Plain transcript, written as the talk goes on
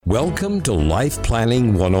Welcome to Life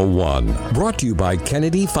Planning 101, brought to you by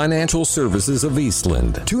Kennedy Financial Services of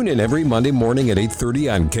Eastland. Tune in every Monday morning at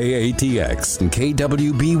 8:30 on KATX and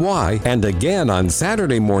KWBY, and again on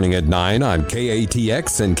Saturday morning at 9 on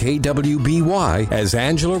KATX and KWBY as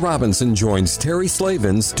Angela Robinson joins Terry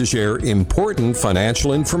Slavens to share important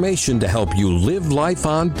financial information to help you live life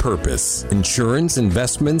on purpose. Insurance,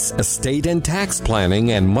 investments, estate and tax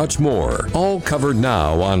planning, and much more. All covered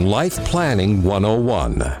now on Life Planning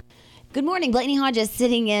 101. Good morning. Blakeney Hodges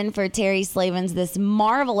sitting in for Terry Slavens this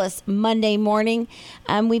marvelous Monday morning.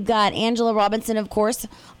 We've got Angela Robinson, of course,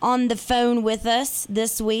 on the phone with us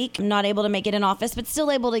this week. Not able to make it in office, but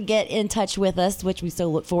still able to get in touch with us, which we so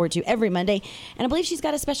look forward to every Monday. And I believe she's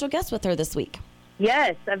got a special guest with her this week.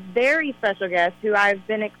 Yes, a very special guest who I've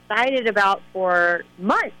been excited about for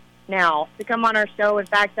months now to come on our show. In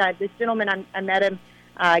fact, this gentleman, I met him,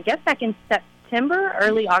 I guess back in September,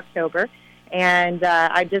 early October. And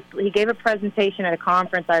he gave a presentation at a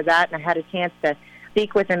conference I was at, and I had a chance to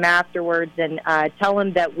speak with him afterwards and tell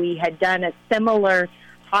him that we had done a similar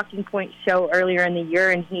Talking Point show earlier in the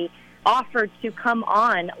year, and he offered to come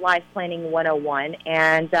on Life Planning 101.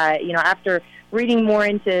 And, after reading more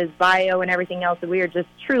into his bio and everything else, we are just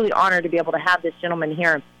truly honored to be able to have this gentleman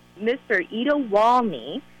here. Mr. Eido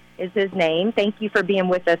Walny is his name. Thank you for being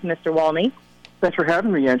with us, Mr. Walny. Thanks for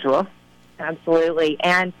having me, Angela. Absolutely.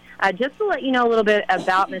 And just to let you know a little bit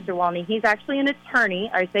about Mr. Walny, he's actually an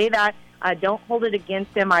attorney. I say that. Don't hold it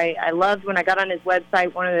against him. I loved when I got on his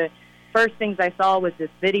website, one of the first things I saw was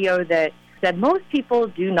this video that said most people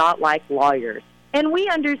do not like lawyers. And we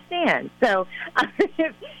understand. So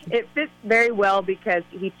it fits very well because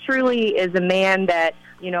he truly is a man that,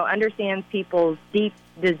 understands people's deep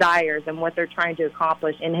desires and what they're trying to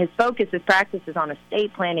accomplish. And his practice is on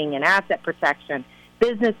estate planning and asset protection,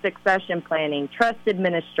 business succession planning, trust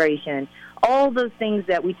administration, all those things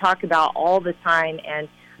that we talk about all the time. And,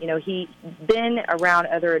 he's been around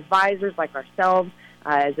other advisors like ourselves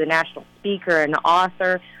as a national speaker, an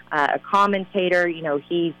author, a commentator.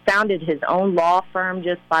 He founded his own law firm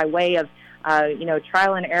just by way of,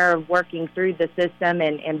 trial and error of working through the system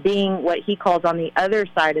and being what he calls on the other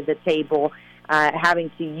side of the table, having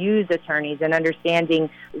to use attorneys and understanding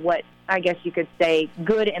what, I guess you could say,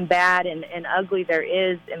 good and bad and ugly there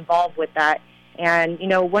is involved with that. And,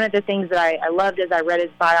 one of the things that I loved as I read his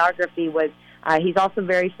biography was he's also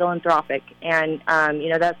very philanthropic. And,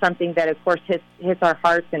 that's something that, of course, hits our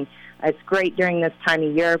hearts, and it's great during this time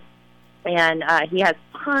of year. And he has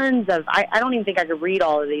tons of, I don't even think I could read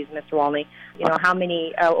all of these, Mr. Walny, how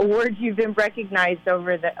many awards you've been recognized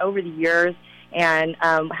over the years, and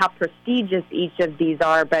how prestigious each of these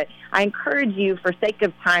are. But I encourage you, for sake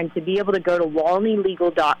of time, to be able to go to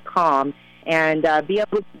walnylegal.com and be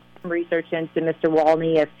able to do some research into Mr.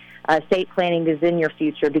 Walny if estate planning is in your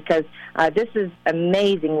future, because this is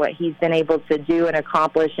amazing what he's been able to do and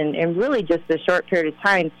accomplish in really just a short period of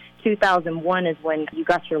time. 2001 is when you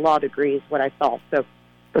got your law degree, is what I saw. So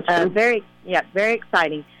very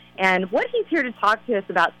exciting. And what he's here to talk to us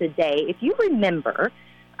about today, if you remember,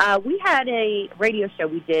 we had a radio show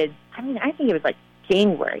we did, I think it was like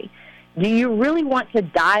January. Do you really want to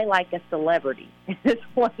die like a celebrity? That's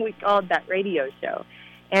what we called that radio show.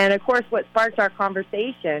 And, of course, what sparked our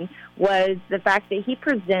conversation was the fact that he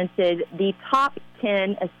presented the top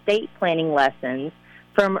 10 estate planning lessons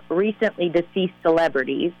from recently deceased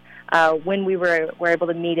celebrities when we were able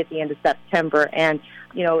to meet at the end of September. And,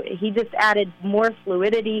 he just added more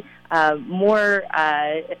fluidity, more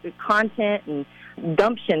content and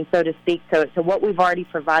gumption, so to speak, to what we've already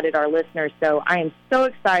provided our listeners. So I am so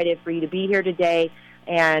excited for you to be here today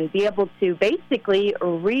and be able to basically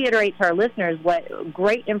reiterate to our listeners what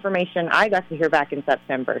great information I got to hear back in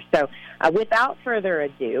September. So without further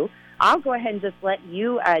ado, I'll go ahead and just let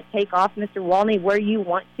you take off, Mr. Walny, where you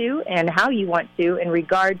want to and how you want to in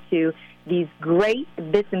regard to these great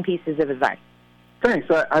bits and pieces of advice. Thanks.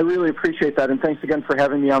 I really appreciate that, and thanks again for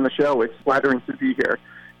having me on the show. It's flattering to be here.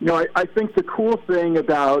 I think the cool thing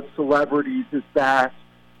about celebrities is that,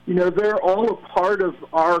 they're all a part of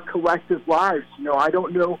our collective lives. I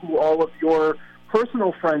don't know who all of your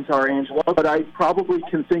personal friends are, Angela, but I probably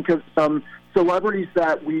can think of some celebrities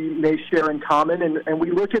that we may share in common, and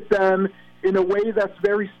we look at them in a way that's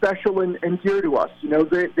very special and dear to us.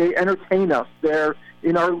 They entertain us. They're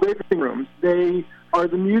in our living rooms. They are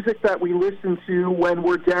the music that we listen to when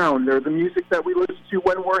we're down. They're the music that we listen to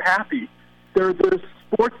when we're happy. They're the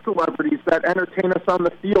sports celebrities that entertain us on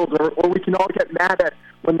the field, or we can all get mad at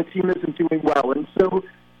when the team isn't doing well. And so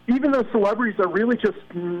even though celebrities are really just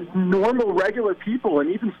normal, regular people and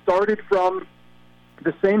even started from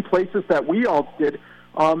the same places that we all did,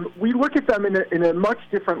 we look at them in a much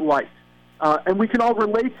different light. And we can all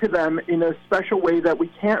relate to them in a special way that we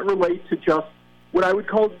can't relate to just what I would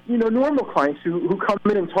call, normal clients who come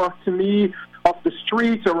in and talk to me off the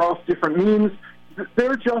street or off different means.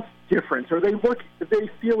 They're just different, or they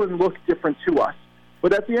feel and look different to us.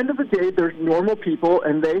 But at the end of the day, they're normal people,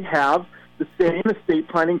 and they have the same estate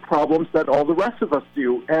planning problems that all the rest of us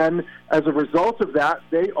do. And as a result of that,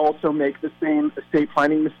 they also make the same estate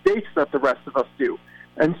planning mistakes that the rest of us do.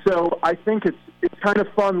 And so I think it's kind of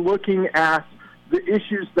fun looking at the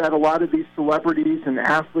issues that a lot of these celebrities and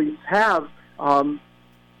athletes have,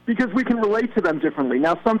 because we can relate to them differently.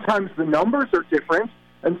 Now, sometimes the numbers are different,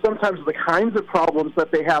 and sometimes the kinds of problems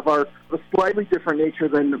that they have are of a slightly different nature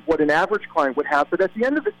than what an average client would have. But at the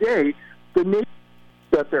end of the day, the nature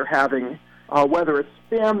that they're having, whether it's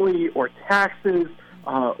family or taxes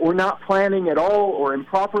or not planning at all or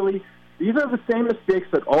improperly, these are the same mistakes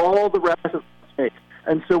that all the rest of us make.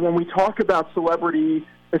 And so when we talk about celebrity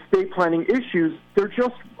estate planning issues, they're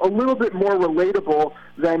just a little bit more relatable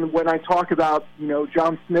than when I talk about,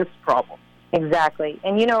 John Smith's problems. Exactly.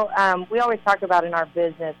 And, we always talk about in our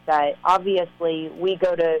business that obviously we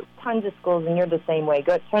go to tons of schools, and you're the same way.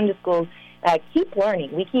 Go to tons of schools, keep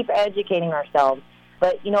learning. We keep educating ourselves.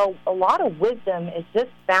 But, a lot of wisdom is just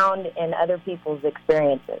found in other people's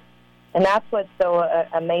experiences. And that's what's so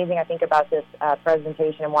amazing, I think, about this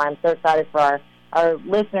presentation, and why I'm so excited for our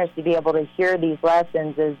listeners to be able to hear these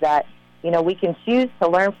lessons is that, we can choose to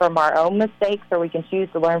learn from our own mistakes, or we can choose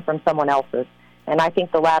to learn from someone else's. And I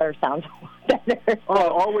think the latter sounds better.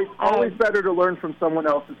 Always better to learn from someone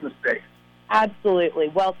else's mistakes. Absolutely.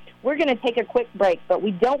 Well, we're going to take a quick break, but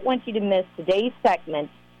we don't want you to miss today's segment,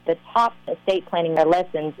 the top estate planning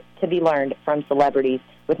lessons to be learned from celebrities,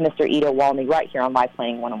 with Mr. Eido Walny, right here on Life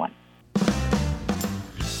Planning 101.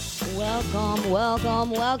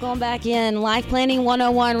 Welcome back in Life Planning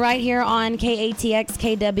 101 right here on KATX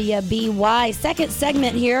KWBY. Second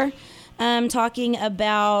segment here. Talking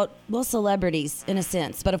about, celebrities in a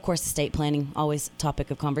sense, but of course estate planning, always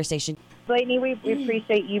topic of conversation. Blakeney, we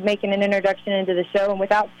appreciate you making an introduction into the show. And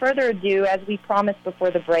without further ado, as we promised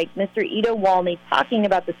before the break, Mr. Eido Walny talking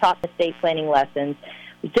about the top estate planning lessons.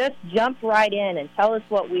 Just jump right in and tell us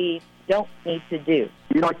what we don't need to do.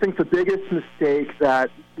 I think the biggest mistake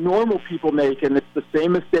that normal people make, and it's the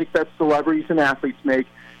same mistake that celebrities and athletes make,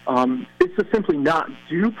 is to simply not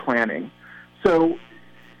do planning. So,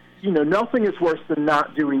 nothing is worse than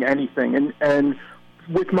not doing anything. And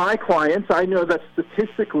with my clients, I know that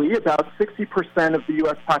statistically about 60% of the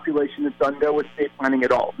U.S. population has done no estate planning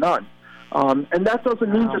at all, none. And that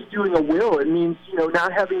doesn't mean just doing a will. It means,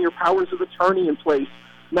 not having your powers of attorney in place,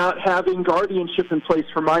 not having guardianship in place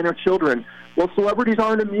for minor children. Well, celebrities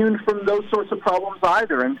aren't immune from those sorts of problems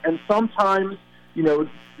either. And sometimes,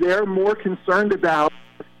 they're more concerned about,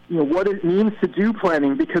 what it means to do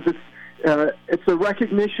planning, because it's a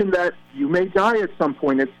recognition that you may die at some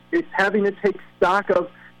point. It's having to take stock of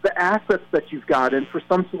the assets that you've got. And for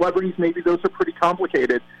some celebrities, maybe those are pretty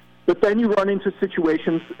complicated. But then you run into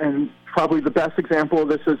situations, and probably the best example of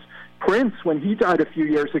this is Prince. When he died a few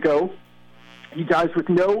years ago, he dies with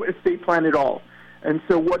no estate plan at all. And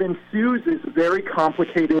so what ensues is a very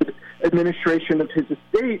complicated administration of his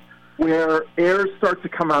estate, where heirs start to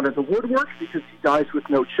come out of the woodwork because he dies with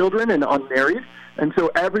no children and unmarried. And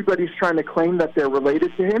so everybody's trying to claim that they're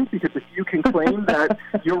related to him, because if you can claim that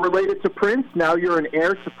you're related to Prince, now you're an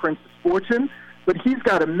heir to Prince's fortune. But he's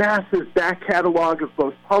got a massive back catalog of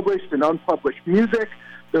both published and unpublished music.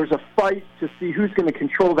 There's a fight to see who's going to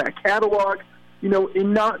control that catalog.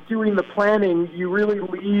 In not doing the planning, you really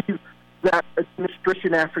leave that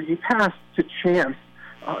administration after you pass to chance.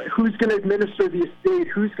 Who's going to administer the estate?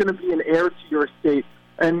 Who's going to be an heir to your estate?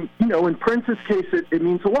 And, in Prince's case, it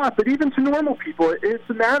means a lot. But even to normal people, it's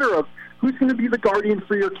a matter of who's going to be the guardian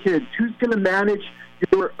for your kids? Who's going to manage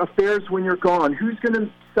your affairs when you're gone? Who's going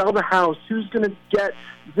to sell the house? Who's going to get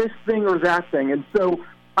this thing or that thing? And so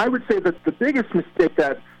I would say that the biggest mistake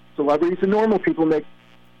that celebrities and normal people make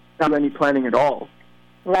is not any planning at all.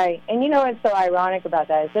 Right. And what's so ironic about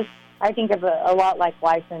that is I think of a lot like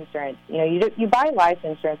life insurance. You buy life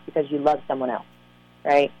insurance because you love someone else,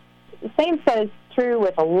 right? The same is true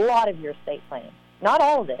with a lot of your estate planning. Not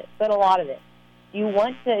all of it, but a lot of it. You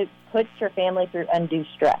want to put your family through undue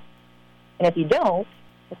stress. And if you don't,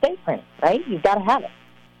 estate planning, right? You've got to have it.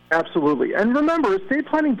 Absolutely. And remember, estate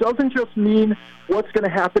planning doesn't just mean what's going to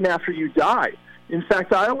happen after you die. In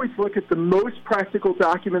fact, I always look at the most practical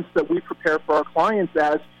documents that we prepare for our clients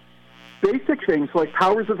as basic things like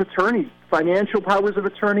powers of attorney, financial powers of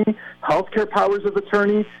attorney, healthcare powers of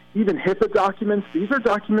attorney, even HIPAA documents. These are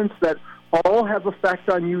documents that all have effect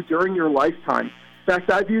on you during your lifetime. In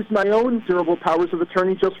fact, I've used my own durable powers of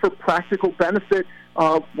attorney just for practical benefit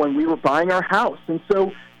when we were buying our house. And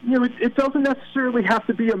so, it doesn't necessarily have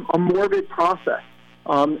to be a morbid process.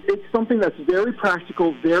 It's something that's very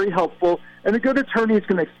practical, very helpful, and a good attorney is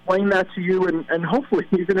going to explain that to you, and hopefully,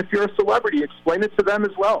 even if you're a celebrity, explain it to them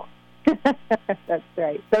as well. That's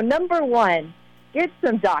right. So number one, get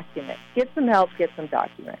some documents. Get some help, get some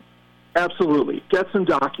documents. Absolutely. Get some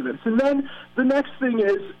documents. And then the next thing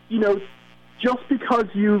is, just because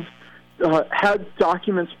you've had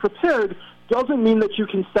documents prepared doesn't mean that you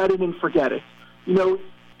can set it and forget it.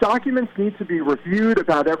 Documents need to be reviewed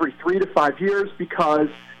about every 3 to 5 years because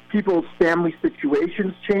people's family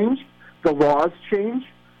situations change, the laws change,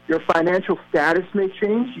 your financial status may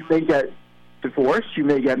change, you may get divorced, you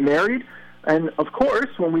may get married, and of course,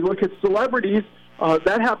 when we look at celebrities,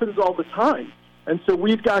 that happens all the time. And so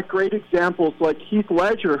we've got great examples like Heath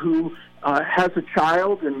Ledger, who has a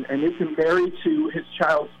child and isn't married to his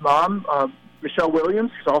child's mom, Michelle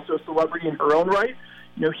Williams, who's also a celebrity in her own right.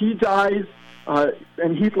 He dies,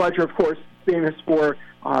 and Heath Ledger, of course, famous for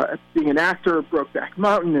being an actor, Brokeback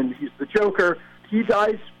Mountain, and he's the Joker. He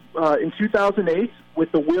dies in 2008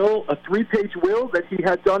 with a 3-page will that he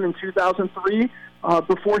had done in 2003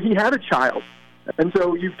 before he had a child. And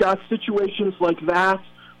so you've got situations like that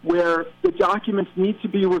where the documents need to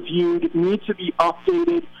be reviewed, need to be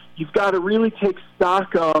updated. You've got to really take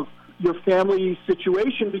stock of your family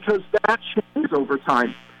situation because that changes over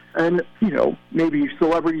time. And, maybe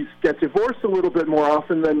celebrities get divorced a little bit more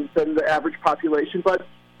often than the average population, but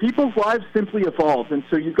people's lives simply evolve. And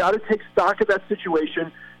so you've got to take stock of that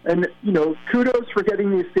situation. And, kudos for getting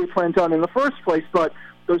the estate plan done in the first place, but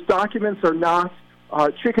those documents are not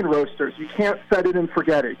chicken roasters. You can't set it and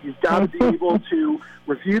forget it. You've got to be able to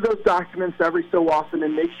review those documents every so often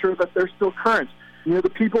and make sure that they're still current. The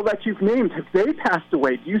people that you've named, have they passed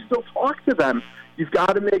away? Do you still talk to them? You've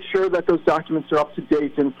got to make sure that those documents are up to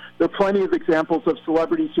date, and there are plenty of examples of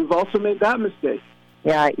celebrities who've also made that mistake.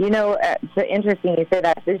 Yeah, it's interesting you say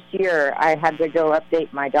that. This year, I had to go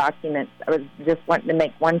update my documents. I was just wanting to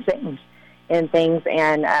make one change in things,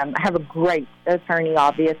 and I have a great attorney,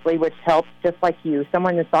 obviously, which helps, just like you,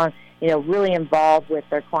 someone that's on, really involved with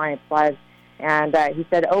their clients' lives. And he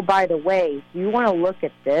said, oh, by the way, do you want to look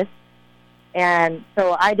at this? And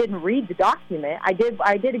so I didn't read the document. I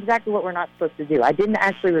did exactly what we're not supposed to do. I didn't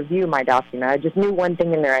actually review my document. I just knew one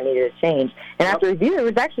thing in there I needed to change. And after review, there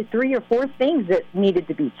was actually 3 or 4 things that needed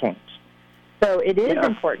to be changed. So it is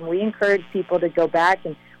important. We encourage people to go back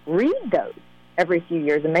and read those every few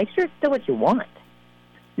years and make sure it's still what you want.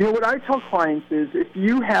 What I tell clients is if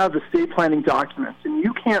you have estate planning documents and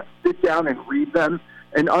you can't sit down and read them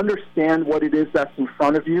and understand what it is that's in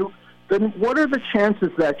front of you, then what are the chances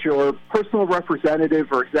that your personal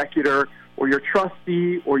representative or executor or your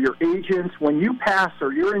trustee or your agent, when you pass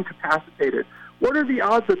or you're incapacitated, what are the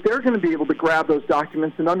odds that they're going to be able to grab those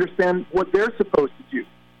documents and understand what they're supposed to do?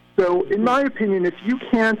 So in my opinion, if you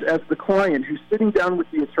can't, as the client who's sitting down with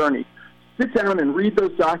the attorney, sit down and read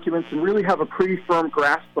those documents and really have a pretty firm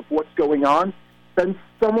grasp of what's going on, then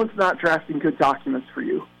someone's not drafting good documents for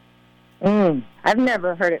you. I've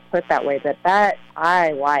never heard it put that way, but that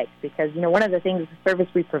I like because, one of the things, the service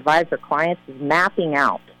we provide for clients is mapping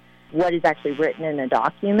out what is actually written in a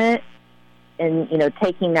document and,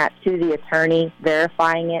 taking that to the attorney,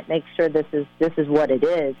 verifying it, make sure this is what it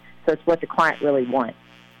is, so it's what the client really wants.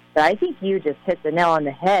 But I think you just hit the nail on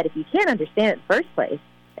the head. If you can't understand it in the first place,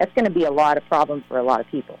 that's going to be a lot of problems for a lot of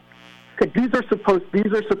people. These are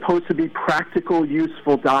supposed to be practical,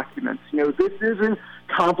 useful documents. This isn't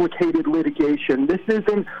complicated litigation. This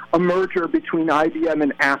isn't a merger between IBM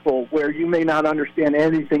and Apple where you may not understand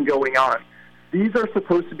anything going on. These are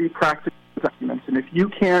supposed to be practical documents, and if you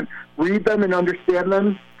can't read them and understand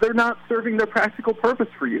them, they're not serving their practical purpose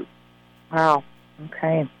for you. Wow.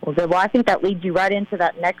 Okay. Well, good. Well, I think that leads you right into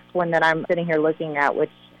that next one that I'm sitting here looking at,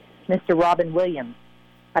 which Mr. Robin Williams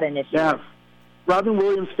had an issue. Yeah. Robin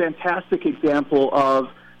Williams, fantastic example of,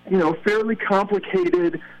 fairly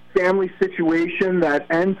complicated family situation that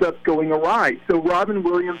ends up going awry. So Robin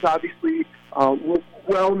Williams, obviously,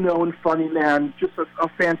 well-known funny man, just a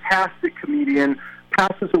fantastic comedian,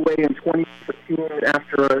 passes away in 2015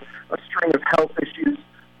 after a string of health issues.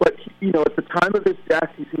 But, at the time of his death,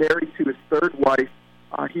 he's married to his third wife.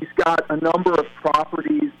 He's got a number of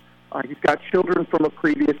properties. He's got children from a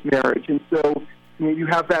previous marriage. And so you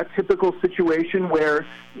have that typical situation where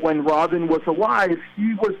when Robin was alive,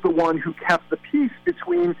 he was the one who kept the peace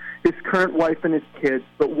between his current wife and his kids.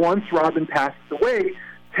 But once Robin passes away,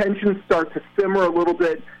 tensions start to simmer a little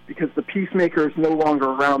bit because the peacemaker is no longer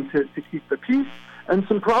around to keep the peace, and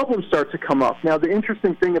some problems start to come up. Now, the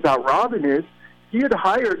interesting thing about Robin is he had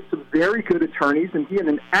hired some very good attorneys, and he had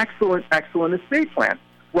an excellent estate plan.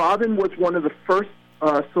 Robin was one of the first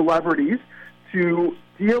celebrities to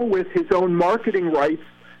deal with his own marketing rights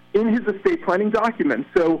in his estate planning documents.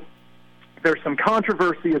 So there's some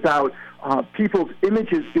controversy about people's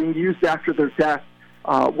images being used after their death,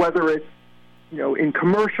 whether it's in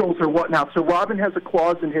commercials or whatnot. So Robin has a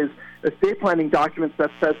clause in his estate planning documents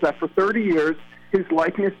that says that for 30 years, his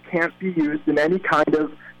likeness can't be used in any kind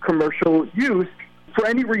of commercial use for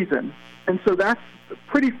any reason. And so that's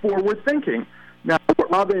pretty forward thinking. Now, what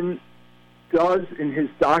Robin does in his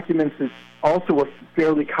documents is also a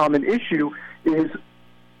fairly common issue, is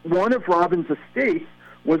one of Robin's estates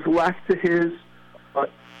was left to his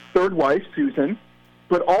third wife, Susan,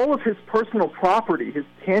 but all of his personal property, his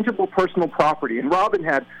tangible personal property, and Robin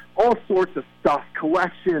had all sorts of stuff,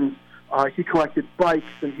 collections. He collected bikes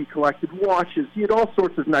and he collected watches. He had all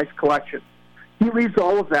sorts of nice collections. He leaves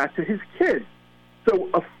all of that to his kids. So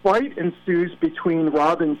a fight ensues between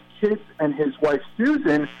Robin's kids and his wife,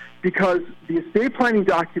 Susan, because the estate planning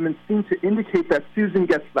documents seem to indicate that Susan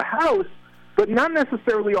gets the house, but not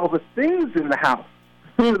necessarily all the things in the house.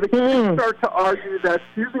 So the kids start to argue that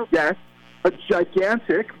Susan gets a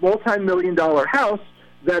gigantic, multi-million-dollar house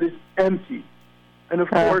that is empty. And, of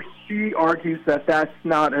course, she argues that that's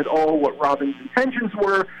not at all what Robin's intentions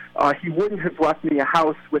were. He wouldn't have left me a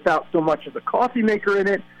house without so much as a coffee maker in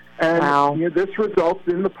it. And this results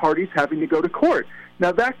in the parties having to go to court.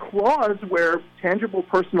 Now, that clause where tangible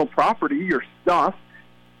personal property, your stuff,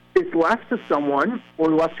 is left to someone or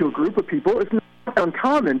left to a group of people is not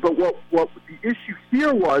uncommon. But what the issue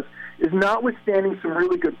here was is, notwithstanding some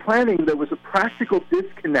really good planning, there was a practical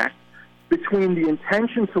disconnect between the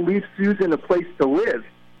intention to leave Susan a place to live,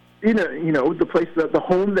 the place, the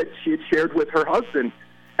home that she had shared with her husband,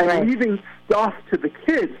 and leaving stuff to the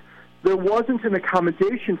kids. There wasn't an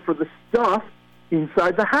accommodation for the stuff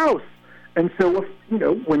inside the house. And so,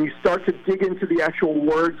 when you start to dig into the actual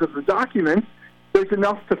words of the document, there's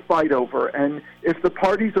enough to fight over. And if the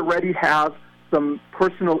parties already have some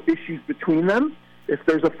personal issues between them, if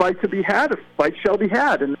there's a fight to be had, a fight shall be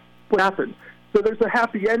had. And that's what happened. So there's a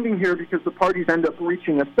happy ending here because the parties end up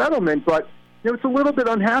reaching a settlement. But, it's a little bit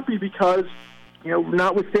unhappy because,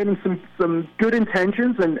 notwithstanding some good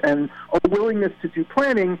intentions and a willingness to do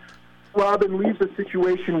planning, Robin leaves a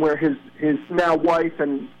situation where his now wife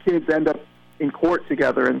and kids end up in court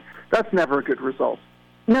together, and that's never a good result.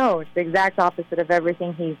 No, it's the exact opposite of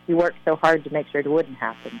everything he worked so hard to make sure it wouldn't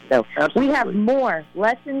happen. So Absolutely. We have more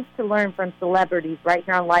lessons to learn from celebrities right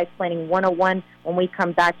here on Life Planning 101. When we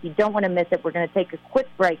come back, you don't want to miss it. We're going to take a quick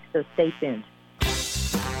break, so stay tuned.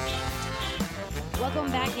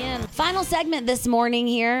 Welcome back in. Final segment this morning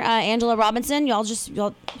here. Angela Robinson, y'all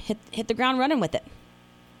hit the ground running with it.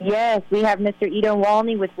 Yes, we have Mr. Eido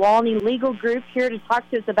Walny with Walny Legal Group here to talk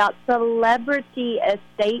to us about celebrity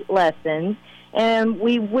estate lessons. And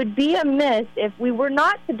we would be amiss if we were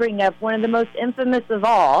not to bring up one of the most infamous of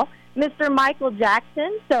all, Mr. Michael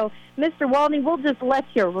Jackson. So, Mr. Walny, we'll just let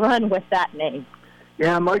you run with that name.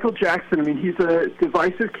 Yeah, Michael Jackson, he's a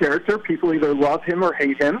divisive character. People either love him or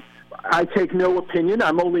hate him. I take no opinion.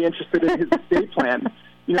 I'm only interested in his estate plan.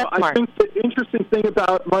 I think the interesting thing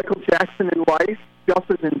about Michael Jackson in life, just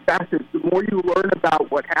as in fact, is the more you learn about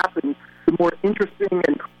what happened, the more interesting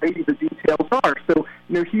and crazy the details are. So,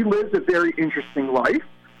 he lives a very interesting life,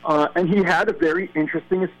 and he had a very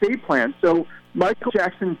interesting estate plan. So Michael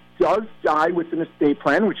Jackson does die with an estate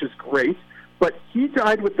plan, which is great, but he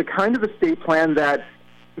died with the kind of estate plan that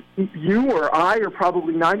you or I or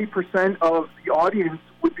probably 90% of the audience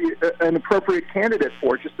would be an appropriate candidate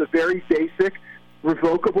for, just a very basic,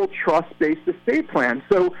 revocable, trust-based estate plan.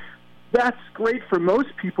 So that's great for most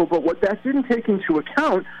people, but what that didn't take into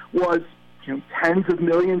account was tens of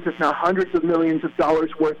millions, if not hundreds of millions of dollars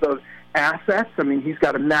worth of assets. He's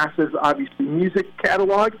got a massive, obviously, music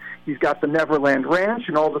catalog. He's got the Neverland Ranch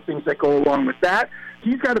and all the things that go along with that.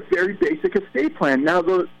 He's got a very basic estate plan. Now,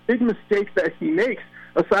 the big mistake that he makes,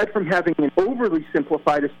 aside from having an overly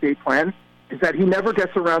simplified estate plan, is that he never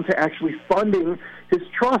gets around to actually funding his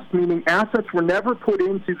trust, meaning assets were never put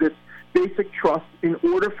into this basic trust in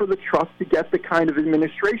order for the trust to get the kind of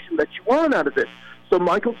administration that you want out of it. So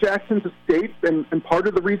Michael Jackson's estate, and part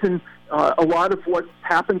of the reason a lot of what's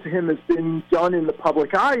happened to him has been done in the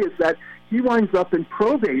public eye, is that he winds up in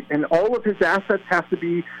probate, and all of his assets have to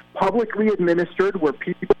be publicly administered where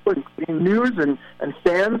people, including news and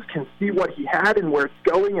fans, can see what he had and where it's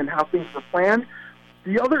going and how things were planned.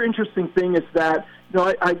 The other interesting thing is that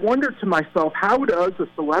I wonder to myself, how does a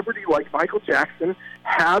celebrity like Michael Jackson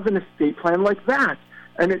have an estate plan like that?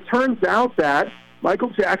 And it turns out that Michael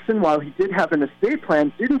Jackson, while he did have an estate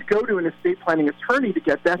plan, didn't go to an estate planning attorney to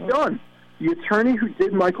get that done. The attorney who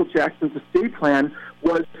did Michael Jackson's estate plan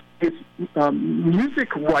was his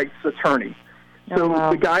music rights attorney. So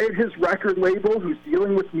the guy at his record label who's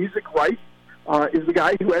dealing with music rights is the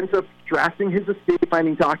guy who ends up drafting his estate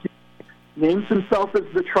planning document, names himself as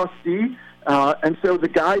the trustee, and so the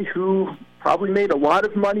guy who probably made a lot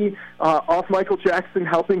of money off Michael Jackson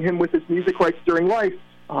helping him with his music rights during life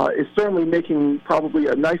is certainly making probably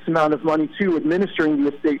a nice amount of money, too, administering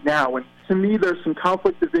the estate now. And to me, there's some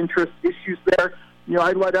conflict of interest issues there. You know,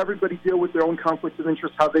 I let everybody deal with their own conflicts of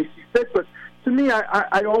interest how they see fit, but to me,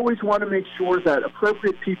 I always want to make sure that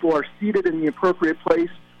appropriate people are seated in the appropriate place.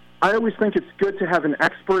 I always think it's good to have an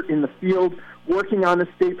expert in the field working on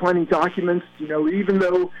estate planning documents. You know, even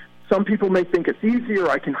though some people may think it's easier,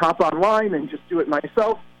 I can hop online and just do it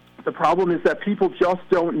myself. The problem is that people just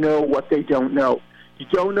don't know what they don't know. You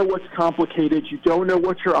don't know what's complicated. You don't know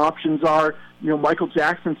what your options are. You know, Michael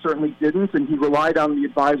Jackson certainly didn't, and he relied on the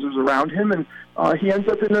advisors around him, and he ends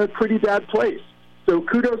up in a pretty bad place. So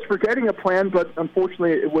kudos for getting a plan, but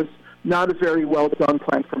unfortunately it was not a very well-done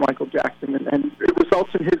plan for Michael Jackson, and it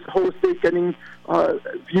results in his whole estate getting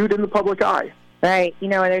viewed in the public eye. Right. You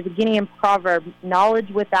know, there's a Guinean proverb,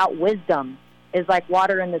 knowledge without wisdom is like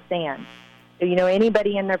water in the sand. So, you know,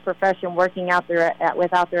 anybody in their profession working out there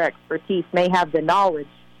without their expertise may have the knowledge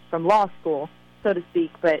from law school, so to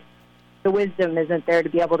speak, but the wisdom isn't there to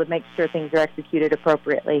be able to make sure things are executed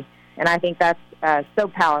appropriately. And I think that's so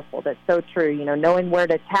powerful. That's so true. You know, knowing where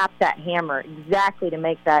to tap that hammer exactly to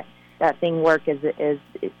make that thing work is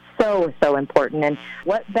so important. And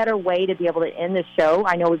what better way to be able to end the show?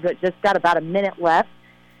 I know we've just got about a minute left,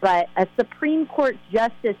 but a Supreme Court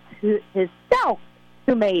justice himself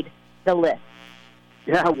who made the list.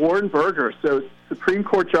 Yeah, Warren Burger. So Supreme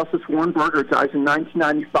Court Justice Warren Burger dies in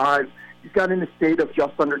 1995. He's got an estate of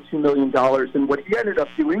just under $2 million. And what he ended up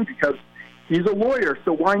doing, because he's a lawyer,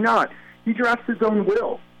 so why not? He drafts his own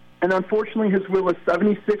will. And unfortunately, his will is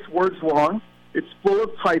 76 words long. It's full of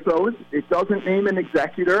typos. It doesn't name an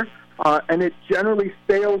executor. And it generally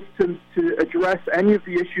fails to address any of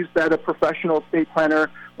the issues that a professional estate planner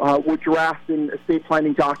would draft in estate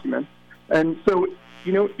planning documents. And so,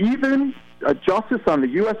 you know, even a justice on the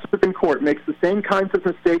U.S. Supreme Court makes the same kinds of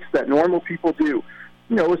mistakes that normal people do.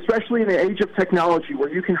 You know, especially in the age of technology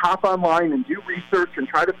where you can hop online and do research and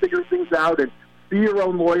try to figure things out and be your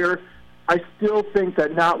own lawyer. I still think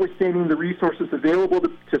that notwithstanding the resources available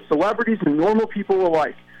to celebrities and normal people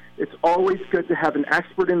alike, it's always good to have an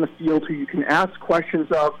expert in the field who you can ask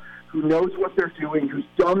questions of, who knows what they're doing, who's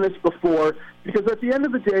done this before, because at the end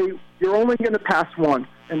of the day, you're only going to pass once.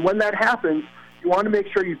 And when that happens, you want to make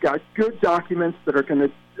sure you've got good documents that are going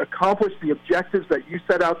to accomplish the objectives that you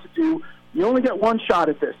set out to do. You only get one shot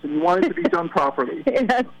at this, and you want it to be done properly.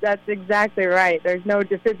 That's exactly right. There's no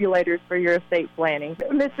defibrillators for your estate planning.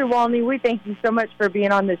 Mr. Walny, we thank you so much for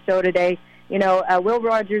being on the show today. You know, Will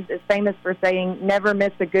Rogers is famous for saying, never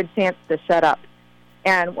miss a good chance to shut up.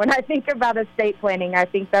 And when I think about estate planning, I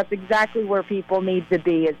think that's exactly where people need to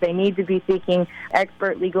be, is they need to be seeking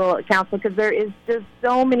expert legal counsel, because there is just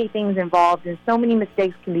so many things involved and so many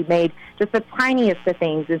mistakes can be made, just the tiniest of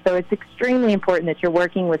things. And so it's extremely important that you're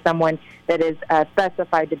working with someone that is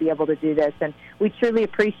specified to be able to do this. And we truly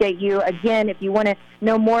appreciate you. Again, if you want to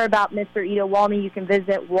know more about Mr. Eido Walny, you can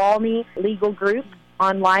visit Walny Legal Group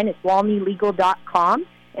online. It's walnylegal.com.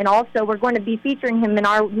 And also, we're going to be featuring him in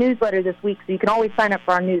our newsletter this week, so you can always sign up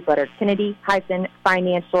for our newsletter,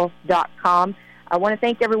 Kennedy-financial.com. I want to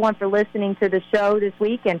thank everyone for listening to the show this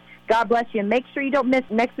week, and God bless you. And make sure you don't miss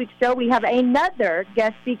next week's show. We have another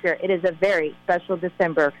guest speaker. It is a very special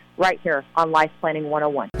December right here on Life Planning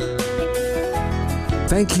 101.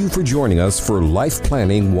 Thank you for joining us for Life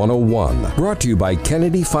Planning 101, brought to you by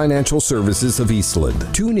Kennedy Financial Services of Eastland.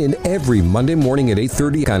 Tune in every Monday morning at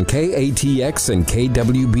 8:30 on KATX and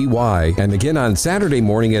KWBY, and again on Saturday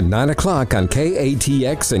morning at 9 o'clock on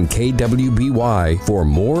KATX and KWBY for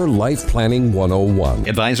more Life Planning 101.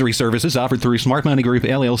 Advisory services offered through Smart Money Group,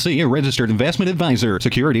 LLC, a registered investment advisor.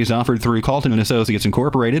 Securities offered through Calton & Associates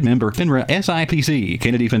Incorporated, member FINRA SIPC.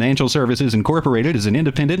 Kennedy Financial Services Incorporated is an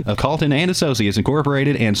independent of Calton & Associates Incorporated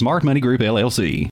and Smart Money Group, LLC.